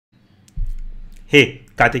Hey,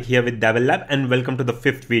 Karthik here with Dabble Lab and welcome to the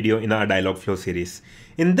fifth video in our Dialogflow series.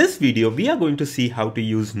 In this video, we are going to see how to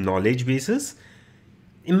use knowledge bases.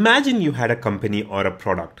 Imagine you had a company or a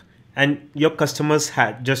product and your customers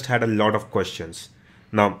had a lot of questions.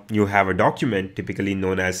 Now you have a document typically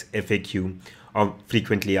known as FAQ or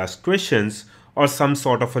frequently asked questions or some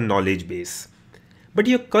sort of a knowledge base. But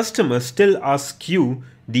your customer still asks you,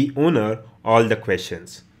 the owner, all the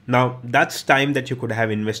questions. Now that's time that you could have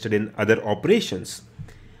invested in other operations.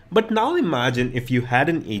 But now imagine if you had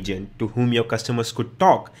an agent to whom your customers could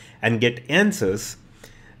talk and get answers.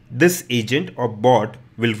 This agent or bot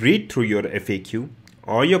will read through your FAQ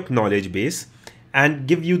or your knowledge base and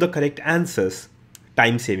give you the correct answers.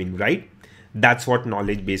 Time saving, right? That's what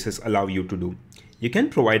knowledge bases allow you to do. You can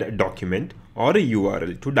provide a document or a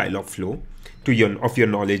URL to Dialogflow of your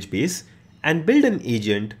knowledge base and build an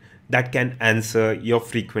agent that can answer your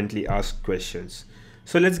frequently asked questions.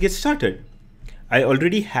 So let's get started. I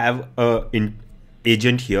already have an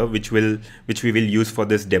agent here which we will use for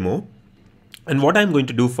this demo. And what I'm going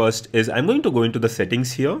to do first is I'm going to go into the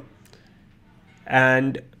settings here.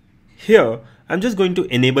 And here I'm just going to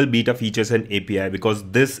enable beta features and API because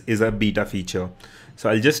this is a beta feature. So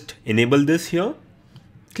I'll just enable this here,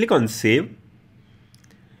 click on save.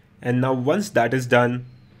 And now once that is done,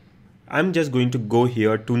 I'm just going to go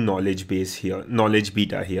here to knowledge base here, knowledge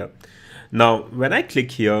beta here. Now, when I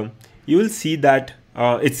click here, you will see that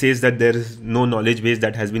it says that there is no knowledge base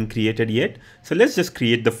that has been created yet. So let's just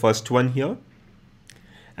create the first one here.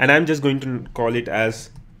 And I'm just going to call it as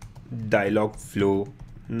Dialogflow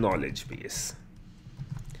knowledge base.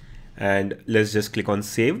 And let's just click on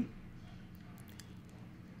save.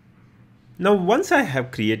 Now, once I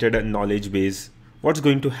have created a knowledge base, what's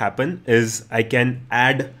going to happen is I can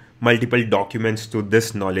add multiple documents to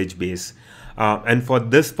this knowledge base. And for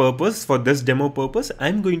this purpose, for this demo purpose,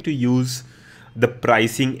 I'm going to use the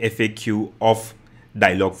pricing FAQ of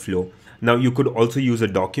Dialogflow. Now you could also use a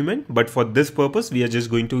document, but for this purpose, we are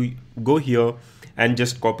just going to go here and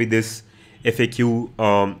just copy this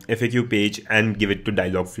FAQ page and give it to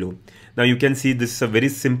Dialogflow. Now you can see this is a very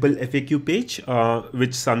simple FAQ page,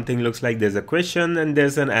 which something looks like there's a question and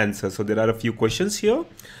there's an answer. So there are a few questions here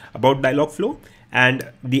about Dialogflow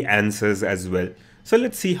and the answers as well. So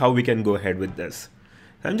let's see how we can go ahead with this.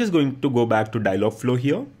 I'm just going to go back to Dialogflow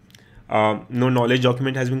here. No knowledge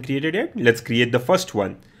document has been created yet. Let's create the first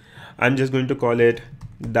one. I'm just going to call it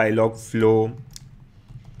Dialogflow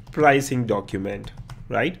pricing document,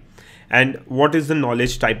 right? And what is the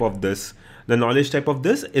knowledge type of this? The knowledge type of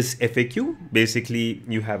this is FAQ. Basically,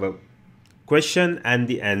 you have a question and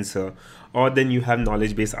the answer, or then you have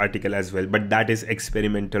knowledge base article as well, but that is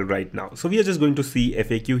experimental right now. So we are just going to see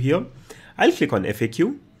FAQ here. I'll click on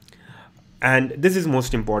FAQ. And this is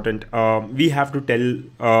most important. We have to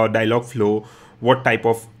tell Dialogflow what type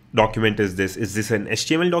of document is this. Is this an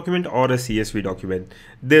HTML document or a CSV document?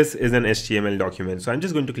 This is an HTML document. So I'm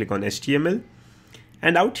just going to click on HTML.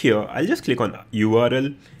 And out here, I'll just click on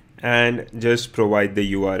URL and just provide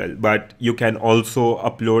the URL. But you can also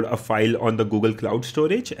upload a file on the Google Cloud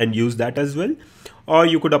Storage and use that as well. Or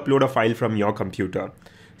you could upload a file from your computer.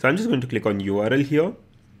 So I'm just going to click on URL here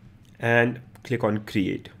and click on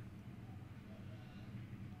create.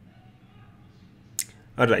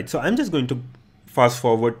 All right, so I'm just going to fast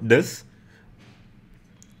forward this.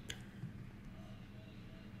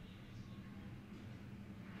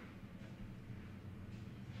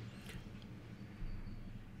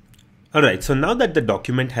 All right, so now that the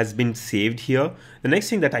document has been saved here, the next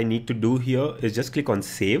thing that I need to do here is just click on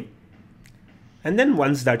save. And then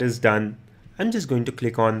once that is done, I'm just going to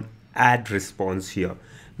click on add response here.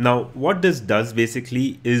 Now, what this does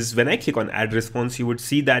basically is when I click on add response, you would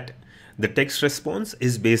see that the text response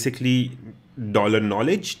is basically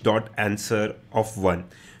 $knowledge.answer of 1,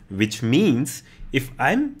 which means if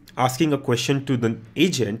I'm asking a question to the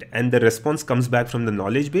agent and the response comes back from the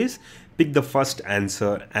knowledge base, pick the first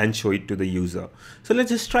answer and show it to the user. So let's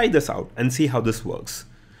just try this out and see how this works.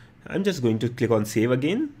 I'm just going to click on save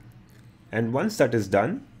again. And once that is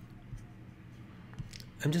done,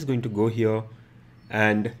 I'm just going to go here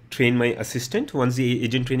and train my assistant. Once the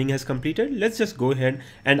agent training has completed, let's just go ahead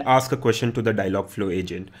and ask a question to the Dialogflow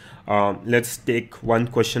agent. Let's take one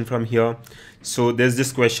question from here. So there's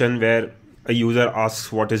this question where a user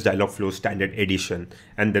asks what is Dialogflow standard edition,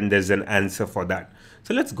 and then there's an answer for that.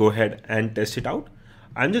 So let's go ahead and test it out.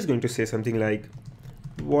 I'm just going to say something like,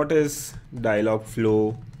 what is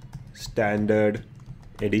Dialogflow standard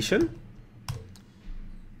edition?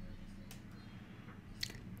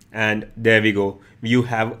 And there we go. You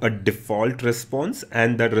have a default response,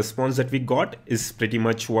 and the response that we got is pretty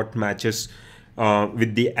much what matches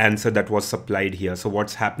with the answer that was supplied here. So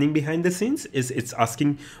what's happening behind the scenes is it's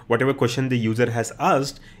asking whatever question the user has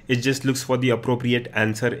asked. It just looks for the appropriate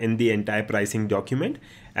answer in the entire pricing document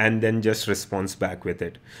and then just responds back with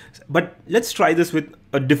it. But let's try this with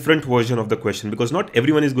a different version of the question, because not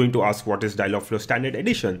everyone is going to ask what is Dialogflow Standard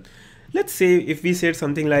Edition. Let's say if we said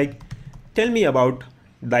something like, tell me about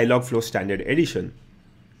Dialogflow Standard Edition.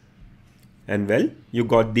 And well, you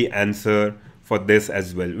got the answer for this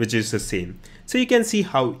as well, which is the same. So you can see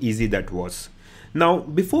how easy that was. Now,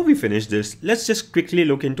 before we finish this, let's just quickly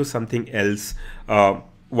look into something else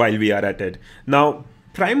while we are at it. Now,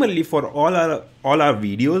 primarily for all our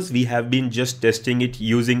videos, we have been just testing it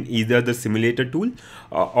using either the simulator tool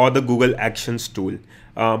or the Google Actions tool.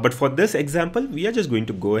 But for this example, we are just going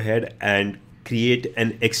to go ahead and create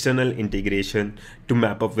an external integration to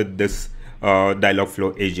map up with this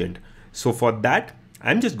Dialogflow agent. So for that,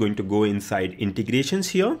 I'm just going to go inside integrations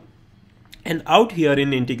here, and out here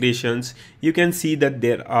in integrations, you can see that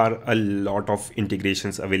there are a lot of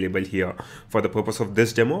integrations available here. For the purpose of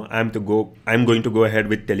this demo, I'm going to go ahead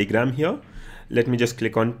with Telegram here. Let me just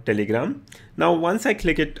click on Telegram. Now, once I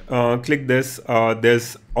click this,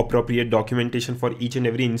 there's appropriate documentation for each and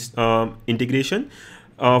every integration.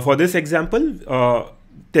 For this example,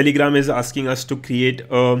 Telegram is asking us to create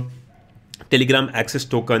a Telegram access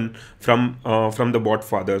token from the bot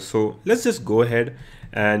father. So let's just go ahead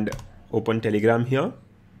and open Telegram here,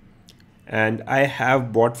 and I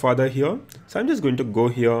have bot father here. So I'm just going to go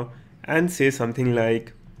here and say something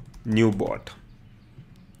like new bot.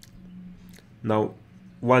 Now,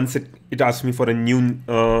 once it asks me for a new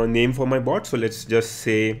name for my bot, so let's just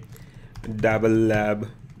say Dabble Lab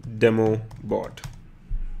Demo Bot.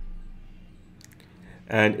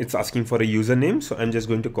 And it's asking for a username, so I'm just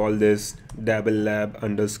going to call this Dabble Lab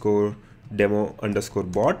 _ demo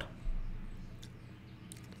 _ bot.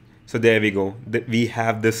 So there we go. We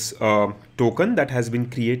have this token that has been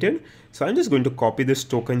created. So I'm just going to copy this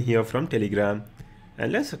token here from Telegram,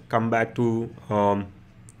 and let's come back to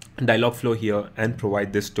Dialogflow here and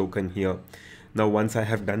provide this token here. Now, once I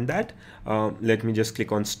have done that, let me just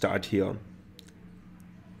click on start here.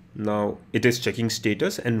 Now it is checking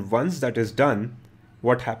status, and once that is done,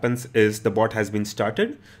 what happens is the bot has been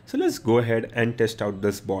started. So let's go ahead and test out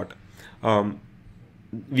this bot.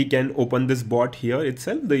 We can open this bot here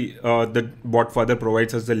itself. The bot father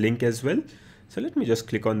provides us the link as well. So let me just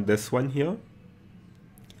click on this one here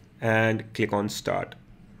and click on start.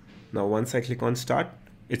 Now, once I click on start,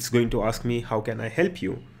 it's going to ask me, how can I help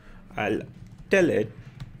you? I'll tell it,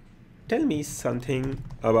 tell me something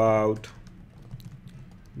about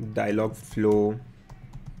Dialogflow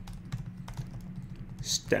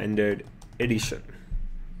Standard Edition.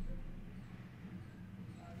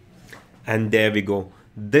 And there we go.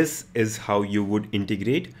 This is how you would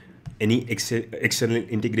integrate any external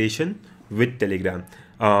integration with Telegram,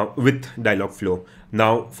 with Dialogflow.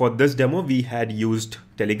 Now, for this demo, we had used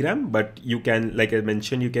Telegram, but you can, like I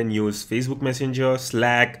mentioned, you can use Facebook Messenger,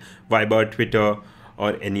 Slack, Viber, Twitter,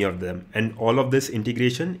 or any of them. And all of this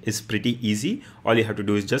integration is pretty easy. All you have to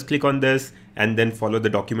do is just click on this and then follow the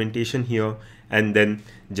documentation here, and then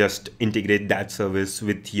just integrate that service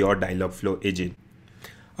with your Dialogflow agent.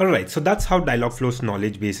 Alright, so that's how Dialogflow's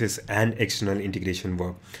knowledge bases and external integration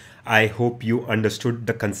work. I hope you understood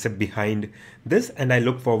the concept behind this, and I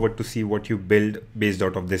look forward to see what you build based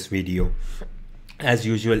out of this video. As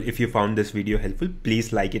usual, if you found this video helpful,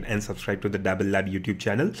 please like it and subscribe to the Dabble Lab YouTube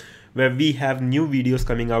channel, where we have new videos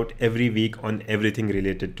coming out every week on everything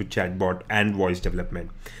related to chatbot and voice development.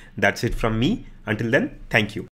 That's it from me. Until then, thank you.